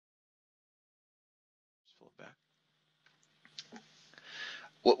Philip back.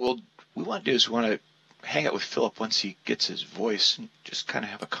 What we want to do is we want to hang out with Philip once he gets his voice and just kind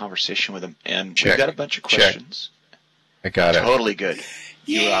of have a conversation with him. And we've got a bunch of questions. I got it. Totally good.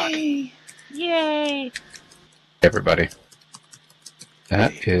 You rock. Yay! Everybody.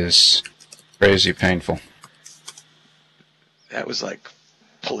 That is crazy painful. That was like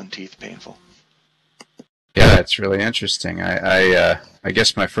pulling teeth painful. Yeah, it's really interesting. I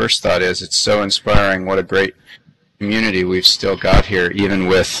guess my first thought is it's so inspiring. What a great community we've still got here, even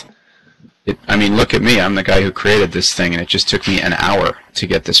with it. I mean, look at me. I'm the guy who created this thing, and it just took me an hour to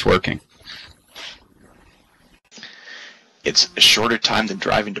get this working. It's a shorter time than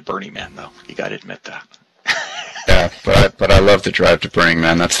driving to Burning Man, though. You got to admit that. Yeah, but I love the drive to Burning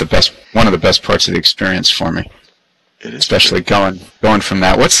Man. That's the best, one of the best parts of the experience for me. It is especially going from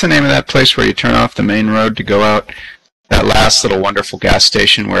that. What's the name of that place where you turn off the main road to go out? That last little wonderful gas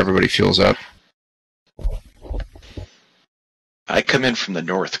station where everybody fuels up. I come in from the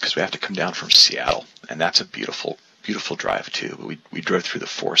north because we have to come down from Seattle, and that's a beautiful, beautiful drive too. But we drove through the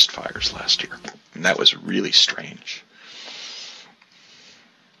forest fires last year, and that was really strange.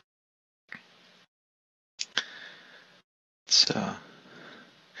 It's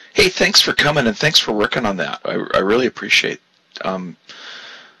hey, thanks for coming and thanks for working on that. I really appreciate the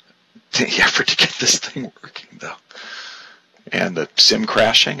effort to get this thing working, though, and the sim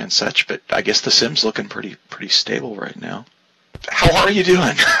crashing and such. But I guess the sim's looking pretty stable right now. How are you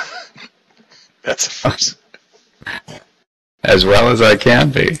doing? That's the first. As well as I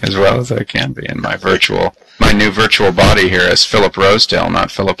can be. As well as I can be in my new virtual body here as Philip Rosedale, not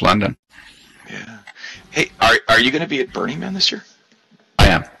Philip London. Yeah. Hey, are you going to be at Burning Man this year? I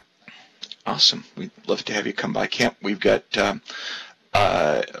am. Awesome. We'd love to have you come by camp. We've got a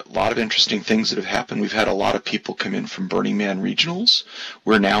lot of interesting things that have happened. We've had a lot of people come in from Burning Man regionals.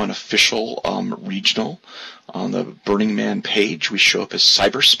 We're now an official regional. On the Burning Man page, we show up as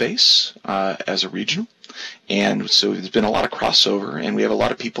cyberspace as a regional. And so there's been a lot of crossover, and we have a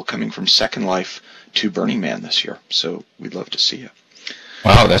lot of people coming from Second Life to Burning Man this year. So we'd love to see you.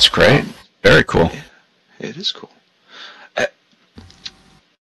 Wow, that's great. Very cool. Yeah, it is cool.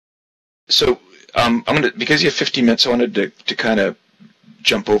 So I'm gonna, because you have 15 minutes, I wanted to kind of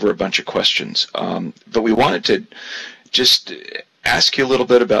jump over a bunch of questions. But we wanted to just ask you a little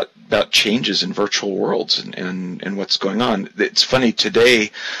bit about changes in virtual worlds and what's going on. It's funny,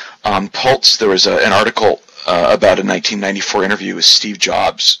 today on Pulse there was an article about a 1994 interview with Steve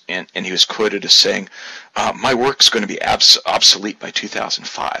Jobs, and he was quoted as saying, my work's going to be obsolete by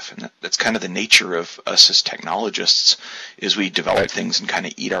 2005. And that's kind of the nature of us as technologists, is we develop things and kind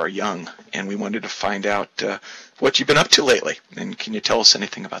of eat our young. And we wanted to find out what you've been up to lately. And can you tell us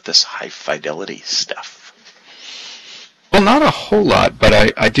anything about this high fidelity stuff? Well, not a whole lot,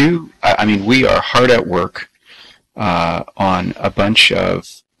 but I do. I mean, we are hard at work on a bunch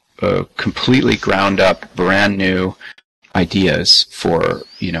of completely ground up, brand new ideas for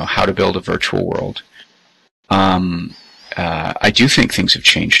how to build a virtual world. I do think things have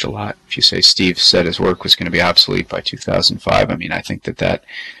changed a lot. If you say Steve said his work was going to be obsolete by 2005, I mean, I think that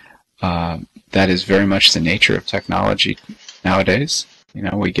is very much the nature of technology nowadays.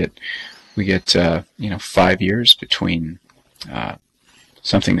 We get 5 years between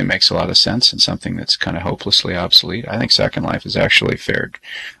something that makes a lot of sense and something that's kind of hopelessly obsolete. I think Second Life has actually fared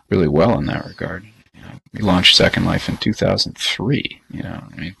really well in that regard. We launched Second Life in 2003. I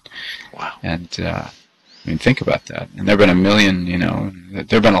mean, wow. And think about that. And there've been a million.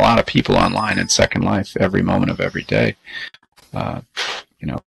 There've been a lot of people online in Second Life every moment of every day.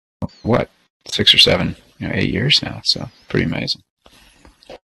 6 or 7, 8 years now. So pretty amazing.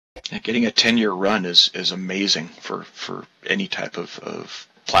 Yeah, getting a 10-year run is amazing for any type of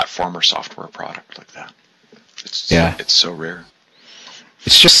platform or software product like that. It's so rare.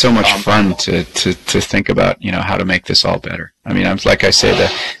 It's just so much fun to think about how to make this all better. I mean, like I say,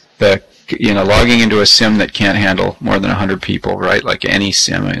 the logging into a sim that can't handle more than 100 people, right? Like any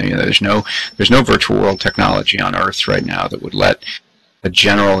sim. I mean, there's no virtual world technology on Earth right now that would let a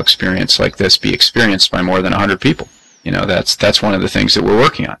general experience like this be experienced by more than 100 people. That's one of the things that we're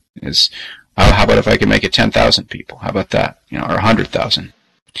working on. Is how about if I could make it 10,000 people? How about that? Or 100,000.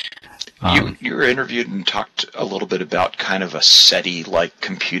 You were interviewed and talked a little bit about kind of a SETI-like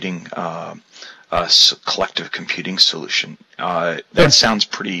computing, collective computing solution. That sounds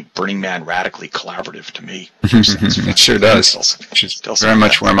pretty Burning Man radically collaborative to me. It sure does. Which is very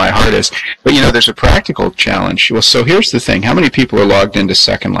much where my heart is. But there's a practical challenge. Well, so here's the thing: how many people are logged into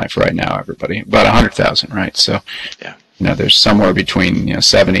Second Life right now? Everybody, about 100,000, right? So, yeah. There's somewhere between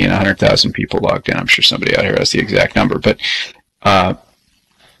 70 and 100,000 people logged in. I'm sure somebody out here has the exact number. But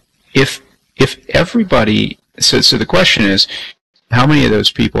if if everybody, so the question is, how many of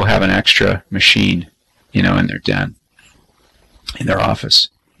those people have an extra machine, in their den, in their office,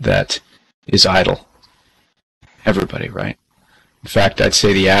 that is idle? Everybody, right? In fact, I'd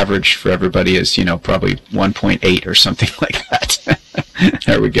say the average for everybody is, probably 1.8 or something like that.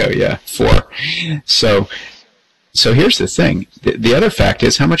 There we go, yeah, 4. So here's the thing. The other fact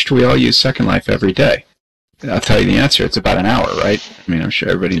is, how much do we all use Second Life every day? I'll tell you the answer. It's about an hour, right? I mean, I'm sure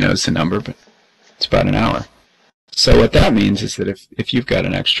everybody knows the number, but it's about an hour. So what that means is that if you've got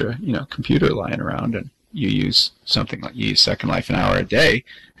an extra, computer lying around and you use something like, you use Second Life an hour a day,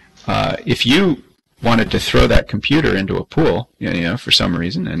 if you wanted to throw that computer into a pool, for some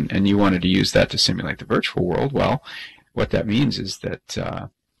reason, and you wanted to use that to simulate the virtual world, well, what that means is that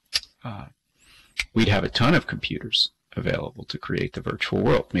we'd have a ton of computers available to create the virtual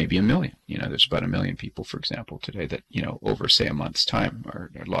world, maybe 1 million. There's about 1 million people, for example, today that, over, say, a month's time are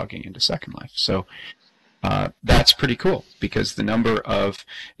logging into Second Life. So that's pretty cool, because the number of,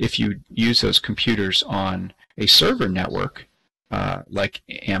 if you use those computers on a server network, like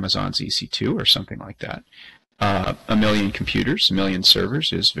Amazon's EC2 or something like that, 1 million computers, 1 million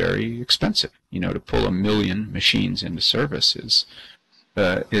servers is very expensive. To pull 1 million machines into service is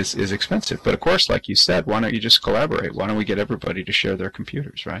expensive. But of course, like you said, why don't you just collaborate? Why don't we get everybody to share their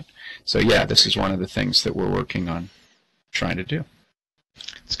computers, right? So yeah, this is one of the things that we're working on trying to do.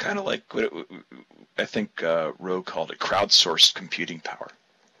 It's kind of like what I think Rowe called it, crowdsourced computing power.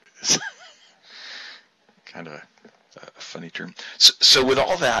 Kind of a funny term. So with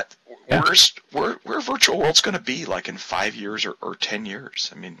all that, yeah. where virtual world's going to be like in 5 years or 10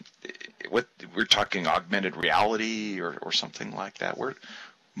 years? I mean, what we're talking augmented reality or something like that. Where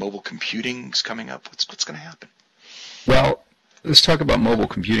mobile computing's coming up. What's going to happen? Well, let's talk about mobile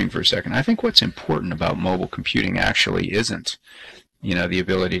computing for a second. I think what's important about mobile computing actually isn't, the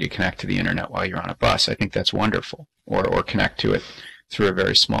ability to connect to the internet while you're on a bus. I think that's wonderful, or connect to it through a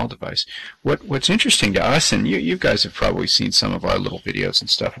very small device. What's interesting to us, and you guys have probably seen some of our little videos and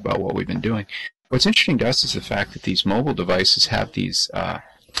stuff about what we've been doing. What's interesting to us is the fact that these mobile devices have these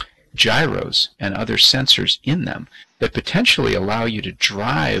gyros and other sensors in them that potentially allow you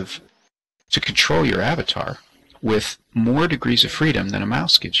to control your avatar with more degrees of freedom than a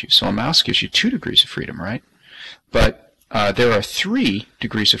mouse gives you. So a mouse gives you 2 degrees of freedom, right? But there are 3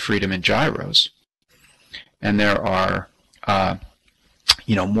 degrees of freedom in gyros, and there are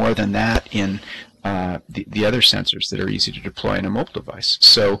more than that in the other sensors that are easy to deploy in a mobile device.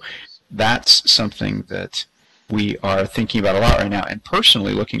 So that's something that we are thinking about a lot right now. And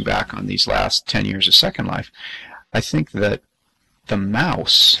personally, looking back on these last 10 years of Second Life, I think that the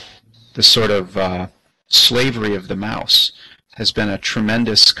mouse, the sort of slavery of the mouse, has been a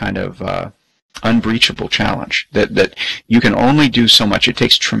tremendous kind of unbreachable challenge, that you can only do so much. It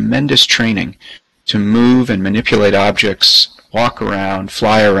takes tremendous training to move and manipulate objects, walk around,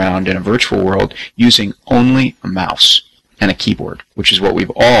 fly around in a virtual world using only a mouse and a keyboard, which is what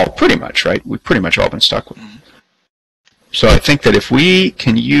we've all pretty much, right? We've pretty much all been stuck with. So I think that if we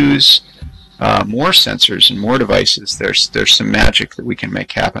can use more sensors and more devices, there's some magic that we can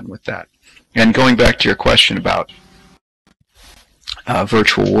make happen with that. And going back to your question about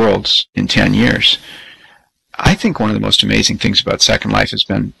virtual worlds in 10 years, I think one of the most amazing things about Second Life has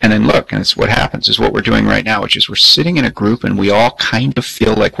been, and then look, and it's what happens, is what we're doing right now, which is we're sitting in a group and we all kind of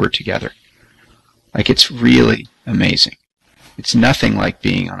feel like we're together. Like, it's really amazing. It's nothing like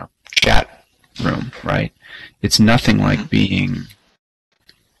being on a chat room, right? It's nothing like being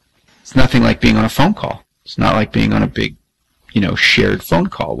on a phone call. It's not like being on a big, shared phone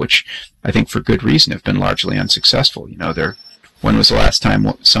call, which I think for good reason have been largely unsuccessful. When was the last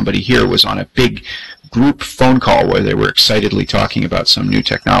time somebody here was on a big group phone call where they were excitedly talking about some new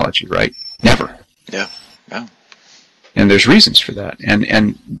technology, right? Never. Yeah. And there's reasons for that.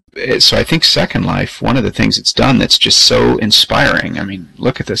 And so I think Second Life, one of the things it's done that's just so inspiring, I mean,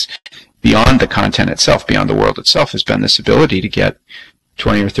 look at this, beyond the content itself, beyond the world itself, has been this ability to get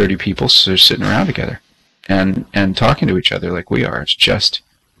 20 or 30 people sitting around together and talking to each other like we are. It's just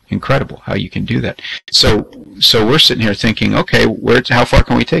incredible how you can do that. So we're sitting here thinking, okay, how far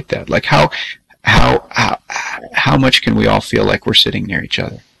can we take that? Like, how much can we all feel like we're sitting near each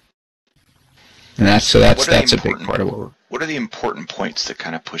other? And that's a big part of what we're... What are the important points that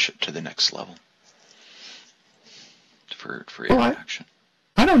kind of push it to the next level for interaction?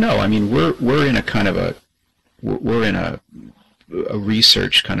 I don't know. I mean, we're in a kind of a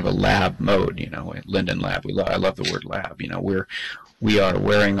research kind of a lab mode, Linden Lab. I love the word lab. We are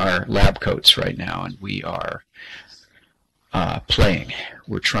wearing our lab coats right now, and we are playing.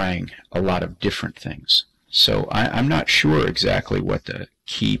 We're trying a lot of different things. So I'm not sure exactly what the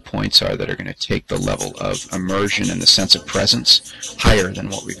key points are that are going to take the level of immersion and the sense of presence higher than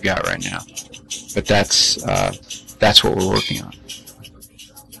what we've got right now. But that's what we're working on.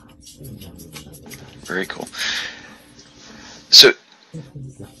 Very cool. So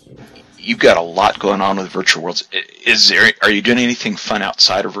you've got a lot going on with virtual worlds. Are you doing anything fun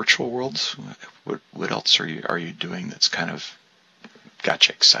outside of virtual worlds? What else are you doing that's kind of got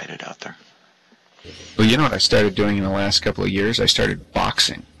you excited out there? Well, you know what I started doing in the last couple of years? I started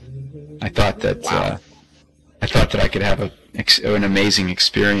boxing. I thought that I could have an amazing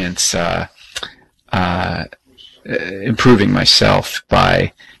experience improving myself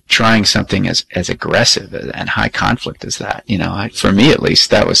by trying something as aggressive and high conflict as that. For me at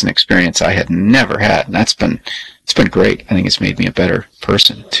least, that was an experience I had never had, and it's been great. I think it's made me a better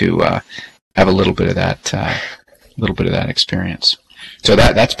person to have a little bit of that experience. So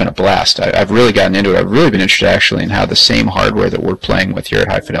that's been a blast. I've really gotten into it. I've really been interested actually in how the same hardware that we're playing with here at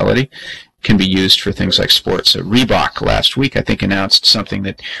High Fidelity can be used for things like sports. So Reebok last week, I think, announced something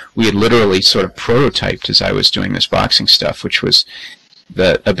that we had literally sort of prototyped as I was doing this boxing stuff, which was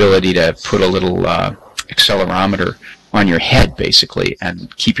the ability to put a little accelerometer on your head, basically,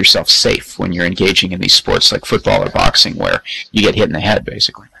 and keep yourself safe when you're engaging in these sports like football or boxing where you get hit in the head,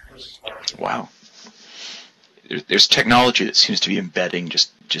 basically. Wow. There's technology that seems to be embedding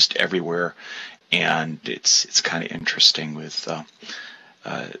just everywhere, and it's kind of interesting with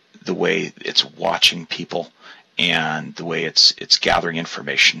the way it's watching people and the way it's gathering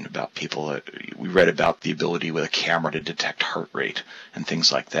information about people. We read about the ability with a camera to detect heart rate and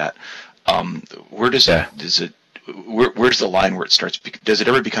things like that. Where's the line where it starts? Does it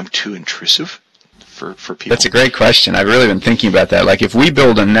ever become too intrusive for people? That's a great question. I've really been thinking about that. Like, if we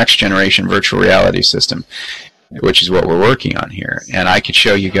build a next generation virtual reality system, which is what we're working on here, and I could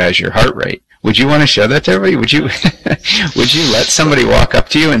show you guys your heart rate, would you want to show that to everybody? Would you would you let somebody walk up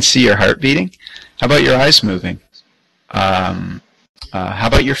to you and see your heart beating? How about your eyes moving? How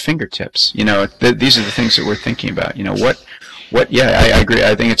about your fingertips? These are the things that we're thinking about. Yeah, I agree.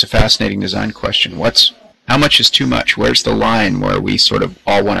 I think it's a fascinating design question. How much is too much? Where's the line where we sort of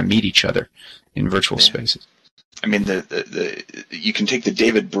all want to meet each other in virtual spaces? I mean, you can take the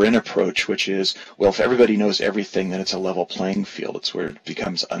David Brin approach, which is, well, if everybody knows everything, then it's a level playing field. It's where it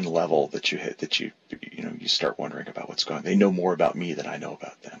becomes unlevel that you start wondering about what's going on. They know more about me than I know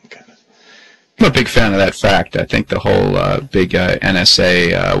about them, kind of. I'm a big fan of that fact. I think the whole big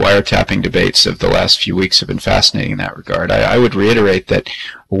NSA wiretapping debates of the last few weeks have been fascinating in that regard. I would reiterate that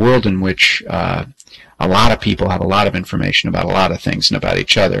a world in which a lot of people have a lot of information about a lot of things and about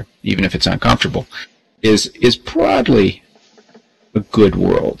each other, even if it's uncomfortable, is broadly a good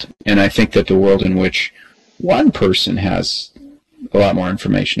world. And I think that the world in which one person has a lot more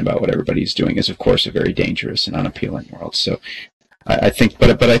information about what everybody's doing is, of course, a very dangerous and unappealing world. So I think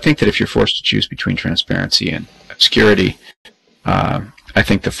that if you're forced to choose between transparency and obscurity, I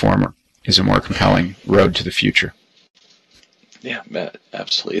think the former is a more compelling road to the future. Yeah,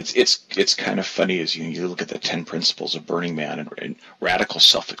 absolutely. It's kind of funny as you look at the 10 principles of Burning Man, and radical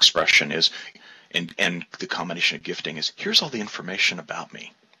self-expression is, and the combination of gifting is, here's all the information about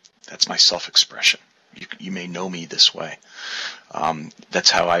me. That's my self-expression. You may know me this way.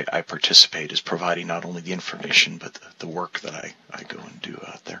 That's how I participate, is providing not only the information but the work that I go and do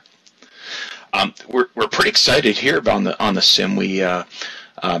out there. We're pretty excited here on the sim. We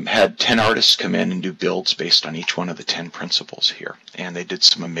had 10 artists come in and do builds based on each one of the 10 principles here, and they did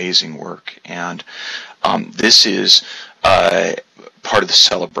some amazing work. And this is part of the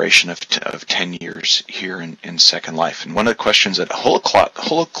celebration of 10 years here in Second Life. And one of the questions that Haplo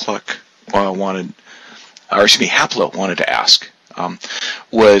wanted to ask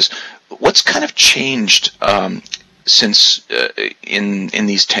was, what's kind of changed since in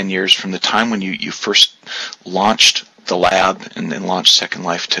these 10 years from the time when you first launched the lab and then launched Second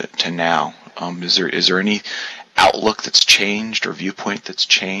Life to now? Is there any outlook that's changed or viewpoint that's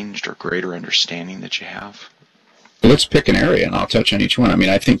changed or greater understanding that you have? Let's pick an area, and I'll touch on each one. I mean,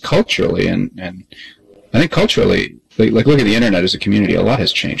 I think culturally, like, look at the internet as a community. A lot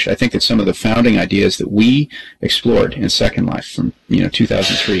has changed. I think that some of the founding ideas that we explored in Second Life from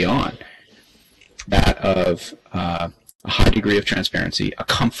 2003 on, that of a high degree of transparency, a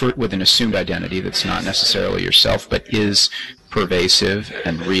comfort with an assumed identity that's not necessarily yourself but is pervasive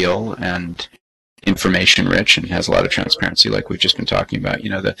and real and information rich and has a lot of transparency, like we've just been talking about.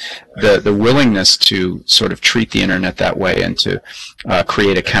 The willingness to sort of treat the internet that way and to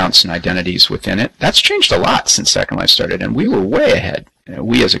create accounts and identities within it, that's changed a lot since Second Life started, and we were way ahead.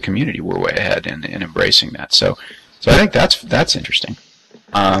 We as a community were way ahead in embracing that. So I think that's interesting.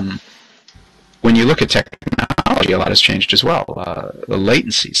 When you look at technology, technology, a lot has changed as well. The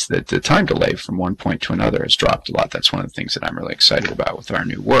latencies, the time delay from one point to another has dropped a lot. That's one of the things that I'm really excited about with our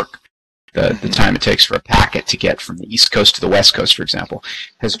new work. The time it takes for a packet to get from the East Coast to the West Coast, for example,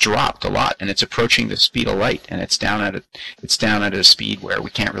 has dropped a lot, and it's approaching the speed of light, and it's down at a speed where we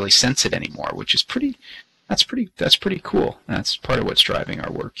can't really sense it anymore, which is that's pretty cool. That's part of what's driving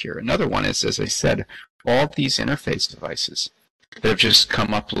our work here. Another one is, as I said, all these interface devices that have just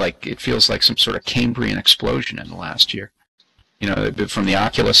come up, like it feels like some sort of Cambrian explosion in the last year. You know, from the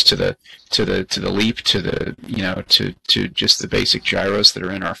Oculus to the Leap to the to just the basic gyros that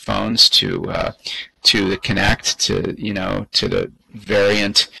are in our phones to the Kinect to the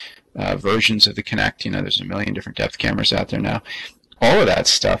variant versions of the Kinect. You know, there's a million different depth cameras out there now. All of that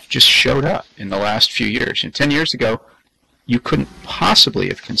stuff just showed up in the last few years. And 10 years ago, you couldn't possibly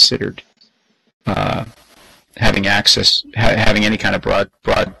have considered having any kind of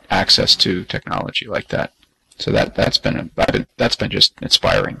broad access to technology like that. So that's been just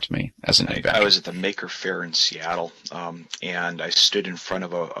inspiring to me as an inventor. I was at the Maker Faire in Seattle, and I stood in front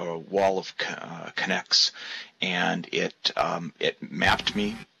of a wall of Kinects, and it mapped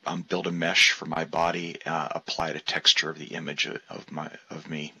me, built a mesh for my body, applied a texture of the image of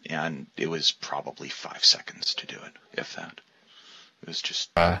me, and it was probably 5 seconds to do it, if that. It was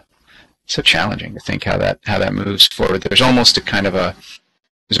just so challenging to think how that moves forward. There's almost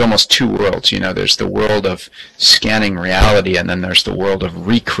there's almost two worlds, you know. There's the world of scanning reality, and then there's the world of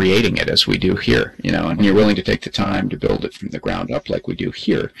recreating it as we do here, you know. And you're willing to take the time to build it from the ground up like we do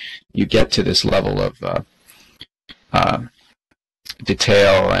here. You get to this level of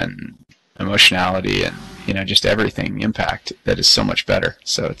detail and emotionality and, you know, just everything, impact that is so much better.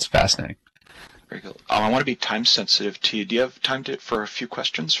 So it's fascinating. Very good. I want to be time sensitive to you. Do you have time for a few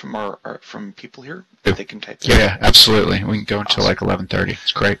questions from from people here? If they can type. Yeah, absolutely. We can go until like 11:30.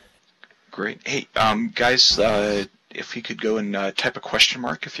 It's great. Great. Hey, guys, if you could go and type a question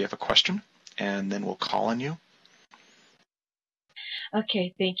mark if you have a question, and then we'll call on you.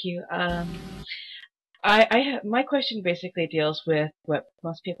 Okay, thank you. My question basically deals with what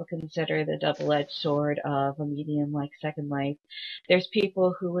most people consider the double-edged sword of a medium like Second Life. There's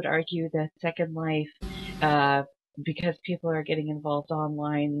people who would argue that Second Life, because people are getting involved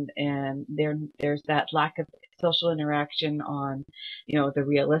online and there's that lack of social interaction on, you know, the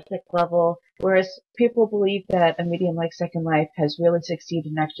realistic level, whereas people believe that a medium like Second Life has really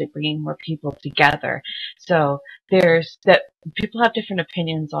succeeded in actually bringing more people together. So there's that. People have different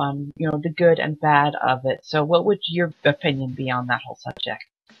opinions on, you know, the good and bad of it. So what would your opinion be on that whole subject?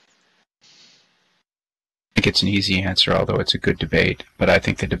 I think it's an easy answer, although it's a good debate. But I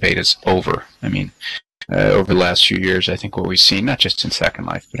think the debate is over. I mean, over the last few years, I think what we've seen, not just in Second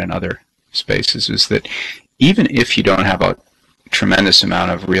Life, but in other spaces, is that even if you don't have a tremendous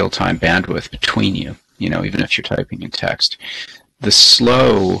amount of real-time bandwidth between you, you know, even if you're typing in text, the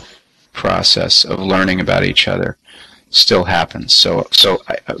slow process of learning about each other still happens. So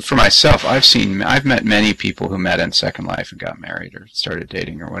for myself, I've met many people who met in Second Life and got married or started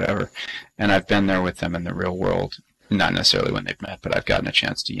dating or whatever, and I've been there with them in the real world. Not necessarily when they've met, but I've gotten a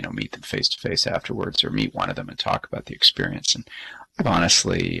chance to, you know, meet them face to face afterwards, or meet one of them and talk about the experience. And I've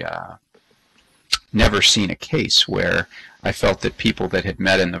honestly never seen a case where I felt that people that had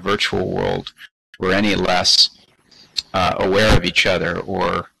met in the virtual world were any less aware of each other,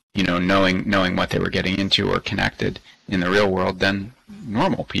 or, you know, knowing what they were getting into, or connected in the real world than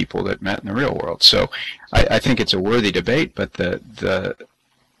normal people that met in the real world. So I think it's a worthy debate, but the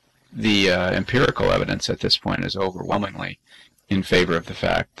empirical evidence at this point is overwhelmingly in favor of the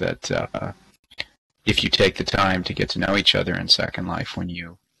fact that if you take the time to get to know each other in Second Life,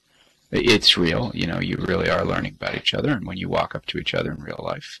 it's real, you know, you really are learning about each other, and when you walk up to each other in real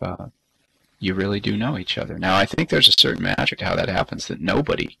life, you really do know each other. Now, I think there's a certain magic to how that happens that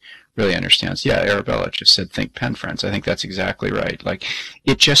nobody really understands. Yeah, Arabella just said, think pen friends. I think that's exactly right. Like,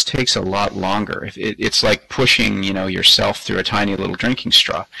 it just takes a lot longer. It's like pushing, you know, yourself through a tiny little drinking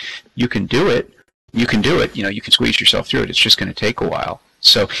straw. You can do it. You can squeeze yourself through it. It's just going to take a while.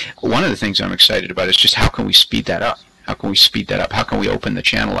 So one of the things I'm excited about is just how can we speed that up? How can we speed that up? How can we open the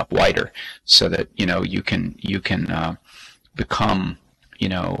channel up wider so that, you know, you can become, you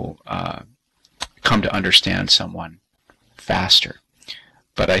know, come to understand someone faster.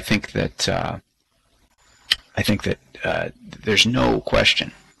 But I think that there's no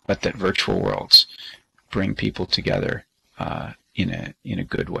question but that virtual worlds bring people together in a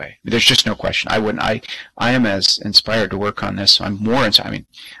good way. There's just no question. I am as inspired to work on this. I'm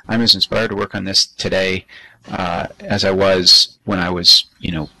as inspired to work on this today as I was when I was,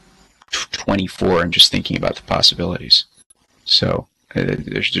 you know, 24 and just thinking about the possibilities. So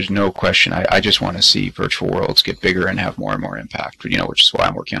there's no question. I just want to see virtual worlds get bigger and have more and more impact, which is why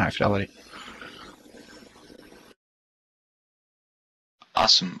I'm working on high fidelity.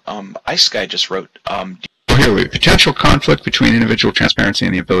 Awesome. Ice Guy just wrote, here we potential conflict between individual transparency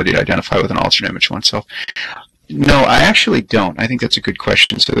and the ability to identify with an alternate image of oneself. No, I actually don't. I think that's a good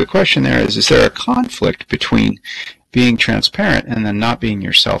question. So the question there is there a conflict between being transparent and then not being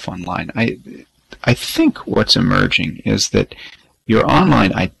yourself online? I think what's emerging is that your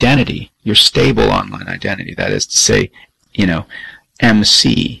online identity, your stable online identity, that is to say,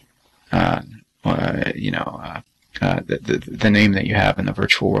 MC, the name that you have in the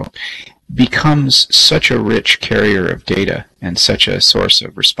virtual world, becomes such a rich carrier of data and such a source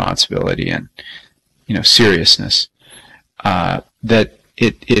of responsibility and seriousness that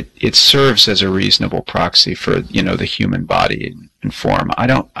it serves as a reasonable proxy for the human body and form. I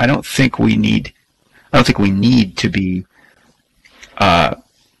don't think we need to be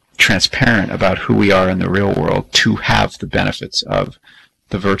transparent about who we are in the real world to have the benefits of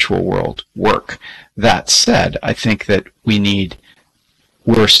the virtual world work. That said, I think that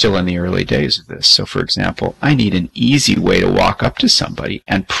we're still in the early days of this. So, for example, I need an easy way to walk up to somebody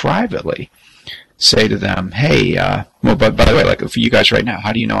and privately say to them, hey, well, by the way, like for you guys right now,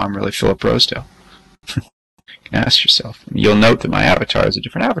 how do you know I'm really Philip Rosedale? You can ask yourself. You'll note that my avatar is a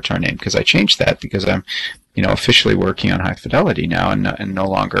different avatar name because I changed that because I'm, officially working on high fidelity now and no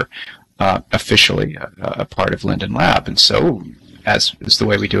longer officially a part of Linden Lab. And so, as is the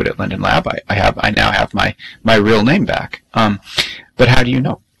way we do it at Linden Lab, I now have my real name back. But how do you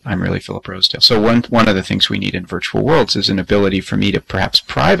know I'm really Philip Rosedale? So one of the things we need in virtual worlds is an ability for me to perhaps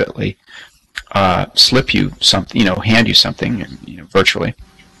privately slip you something, hand you something, virtually,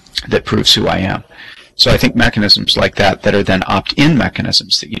 that proves who I am. So I think mechanisms like that are then opt-in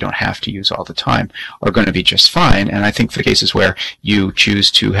mechanisms that you don't have to use all the time are going to be just fine. And I think for cases where you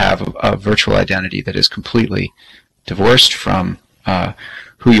choose to have a virtual identity that is completely divorced from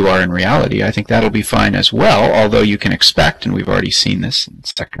who you are in reality, I think that'll be fine as well, although you can expect, and we've already seen this in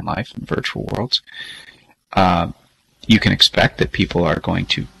Second Life and virtual worlds, you can expect that people are going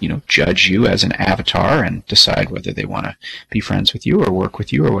to, judge you as an avatar and decide whether they want to be friends with you or work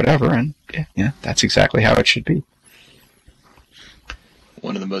with you or whatever, and that's exactly how it should be.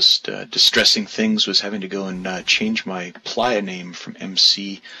 One of the most distressing things was having to go and change my playa name from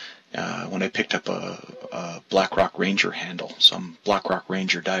MC when I picked up a BlackRock Ranger handle. So I'm BlackRock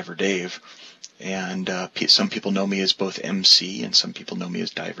Ranger Diver Dave. And some people know me as both MC, and some people know me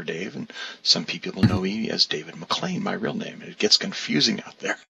as Diver Dave, and some people know me as David McLean, my real name. It gets confusing out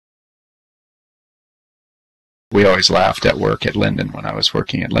there. We always laughed at work at Linden when I was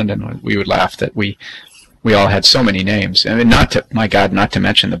working at Linden. We would laugh that we all had so many names. I mean, not to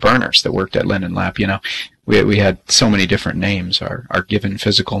mention the burners that worked at Linden Lab. We had so many different names. Our given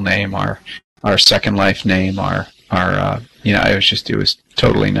physical name, our Second Life name, it was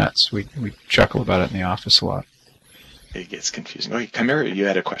totally nuts. We chuckle about it in the office a lot. It gets confusing. Okay, Chimera, you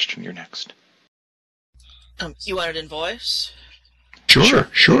had a question. You're next. You want it in voice? Sure.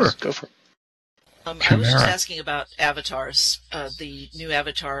 Please, go for it. I was just asking about avatars. The new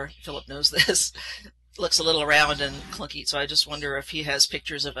avatar, Philip knows this, looks a little round and clunky, so I just wonder if he has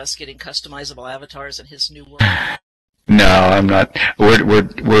pictures of us getting customizable avatars in his new world. No, I'm not.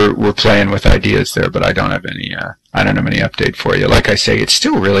 We're playing with ideas there, but I don't have any update for you. Like I say, it's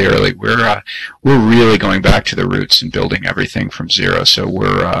still really early. We're really going back to the roots and building everything from zero. So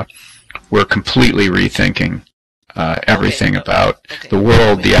we're completely rethinking everything about the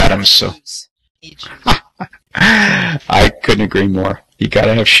world, the atoms. So I couldn't agree more. You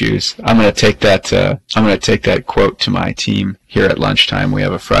gotta have shoes. I'm gonna take that quote to my team here at lunchtime. We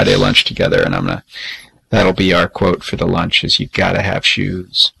have a Friday lunch together, and that'll be our quote for the lunch: is you gotta have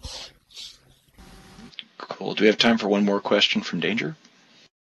shoes. Cool. Do we have time for one more question from Danger?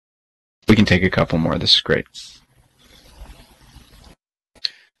 We can take a couple more. This is great.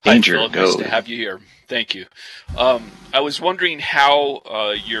 Danger, Hi, Phil. go. Nice to have you here. Thank you. I was wondering how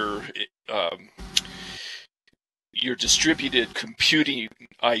your distributed computing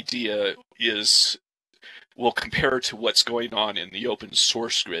idea will compare to what's going on in the open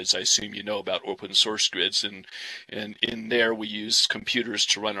source grids. I assume you know about open source grids, and in there we use computers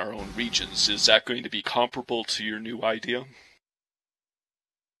to run our own regions. Is that going to be comparable to your new idea? I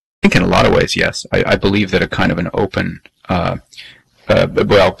think in a lot of ways, yes. I believe that a kind of an open, two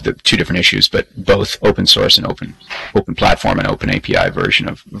different issues, but both open source and open platform and open API version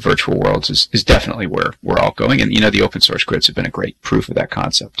of virtual worlds is definitely where we're all going. And the open source grids have been a great proof of that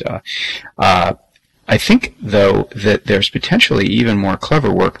concept. I think, though, that there's potentially even more clever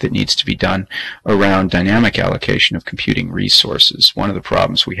work that needs to be done around dynamic allocation of computing resources. One of the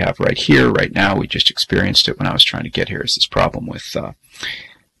problems we have right here, right now, we just experienced it when I was trying to get here, is this problem with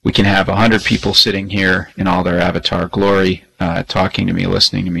we can have 100 people sitting here in all their avatar glory, talking to me,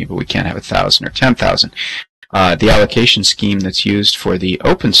 listening to me, but we can't have 1,000 or 10,000. The allocation scheme that's used for the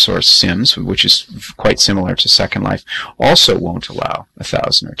open source sims, which is quite similar to Second Life, also won't allow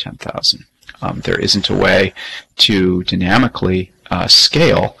 1,000 or 10,000. There isn't a way to dynamically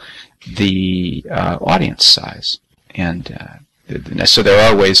scale the audience size. And so there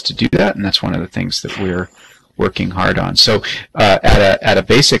are ways to do that, and that's one of the things that we're working hard on. So at a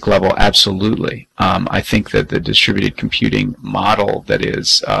basic level, absolutely. I think that the distributed computing model that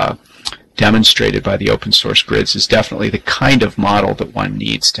is demonstrated by the open source grids is definitely the kind of model that one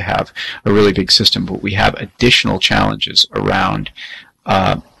needs to have a really big system, but we have additional challenges around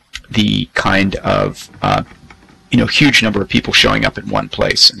the kind of huge number of people showing up in one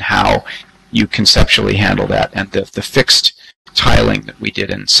place and how you conceptually handle that, and the fixed tiling that we did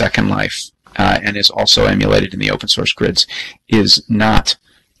in Second Life and is also emulated in the open source grids is not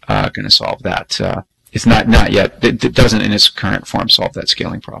going to solve that. It's not yet. It doesn't in its current form solve that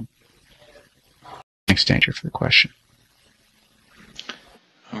scaling problem. Thanks, Danger, for the question.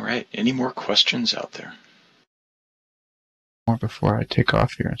 All right. Any more questions out there? More before I take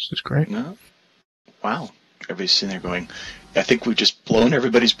off here. This is great. No? Wow. Everybody's sitting there going, I think we've just blown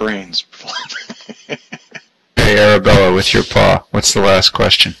everybody's brains. Hey, Arabella, with your paw, what's the last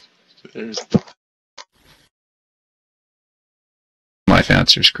question? There's the... Life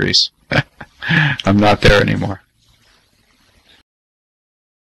answers, Grease. I'm not there anymore.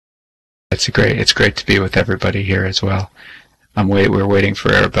 It's great to be with everybody here as well. We're waiting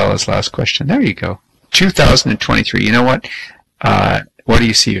for Arabella's last question. There you go. 2023. You know what? What do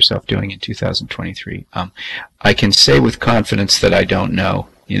you see yourself doing in 2023? I can say with confidence that I don't know.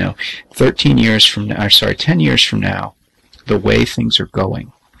 10 years from now, the way things are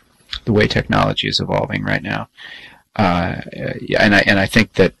going, the way technology is evolving right now, and I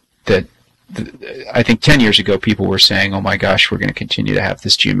think that I think 10 years ago people were saying, oh my gosh, we're going to continue to have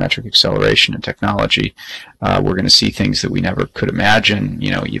this geometric acceleration in technology. We're going to see things that we never could imagine,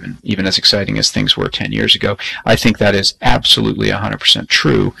 even as exciting as things were 10 years ago. I think that is absolutely 100%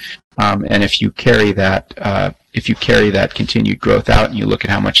 true. And if you carry that continued growth out and you look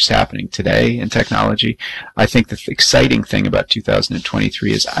at how much is happening today in technology, I think the exciting thing about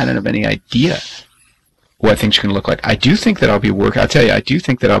 2023 is I don't have any idea what things are going to look like. I do think that I'll be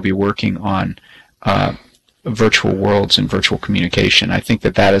working on virtual worlds and virtual communication. I think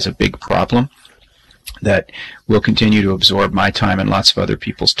that is a big problem that will continue to absorb my time and lots of other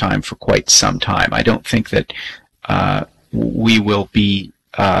people's time for quite some time. I don't think that we will be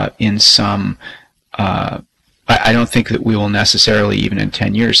in some... I don't think that we will necessarily, even in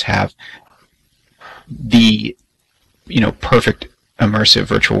 10 years, have the perfect immersive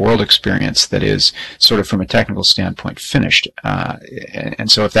virtual world experience that is sort of from a technical standpoint finished.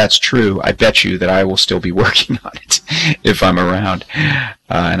 And so if that's true, I bet you that I will still be working on it if I'm around.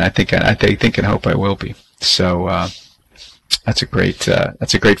 And I think and hope I will be. So that's a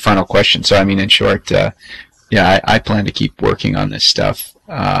great final question. So I mean, in short, I plan to keep working on this stuff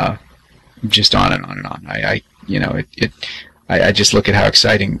just on and on and on. I just look at how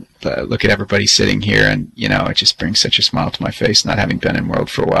exciting, look at everybody sitting here, and it just brings such a smile to my face, not having been in World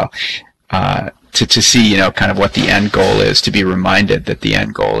for a while, to see kind of what the end goal is, to be reminded that the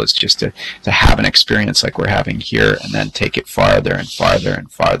end goal is just to have an experience like we're having here, and then take it farther and farther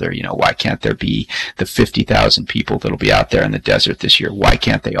and farther. Why can't there be the 50,000 people that'll be out there in the desert this year? Why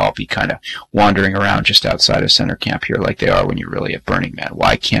can't they all be kind of wandering around just outside of center camp here like they are when you're really at Burning Man?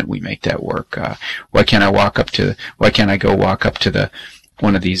 Why can't we make that work? Why can't I go walk up to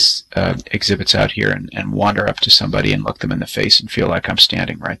one of these exhibits out here and wander up to somebody and look them in the face and feel like I'm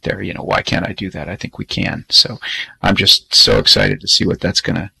standing right there? Why can't I do that? I think we can. So I'm just so excited to see what that's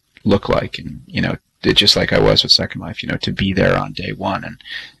going to look like. And, just like I was with Second Life, to be there on day one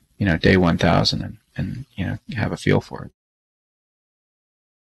and, day 1,000 and have a feel for it.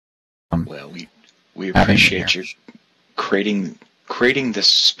 Well, we appreciate you creating this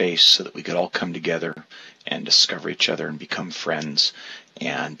space so that we could all come together and discover each other and become friends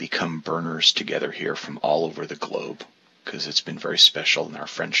and become burners together here from all over the globe, because it's been very special in our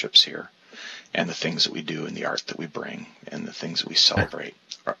friendships here and the things that we do and the art that we bring and the things that we celebrate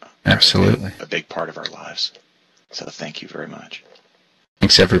are absolutely a big part of our lives. So thank you very much.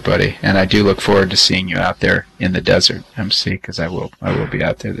 Thanks, everybody, and I do look forward to seeing you out there in the desert, Emcee, because I will be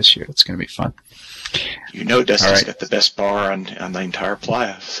out there this year. It's going to be fun. Dusty's got the best bar on the entire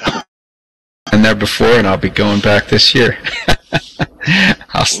playa. So. been there before, and I'll be going back this year.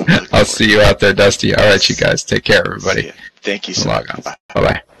 I'll see you out there, Dusty. All right, you guys. Take care, everybody. Thank you so much.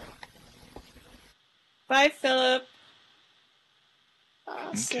 Bye-bye. Bye, Philip.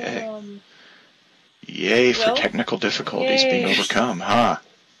 Awesome. Okay. Yay for technical difficulties being overcome, huh?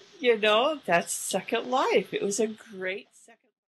 You know, that's Second Life. It was a great second.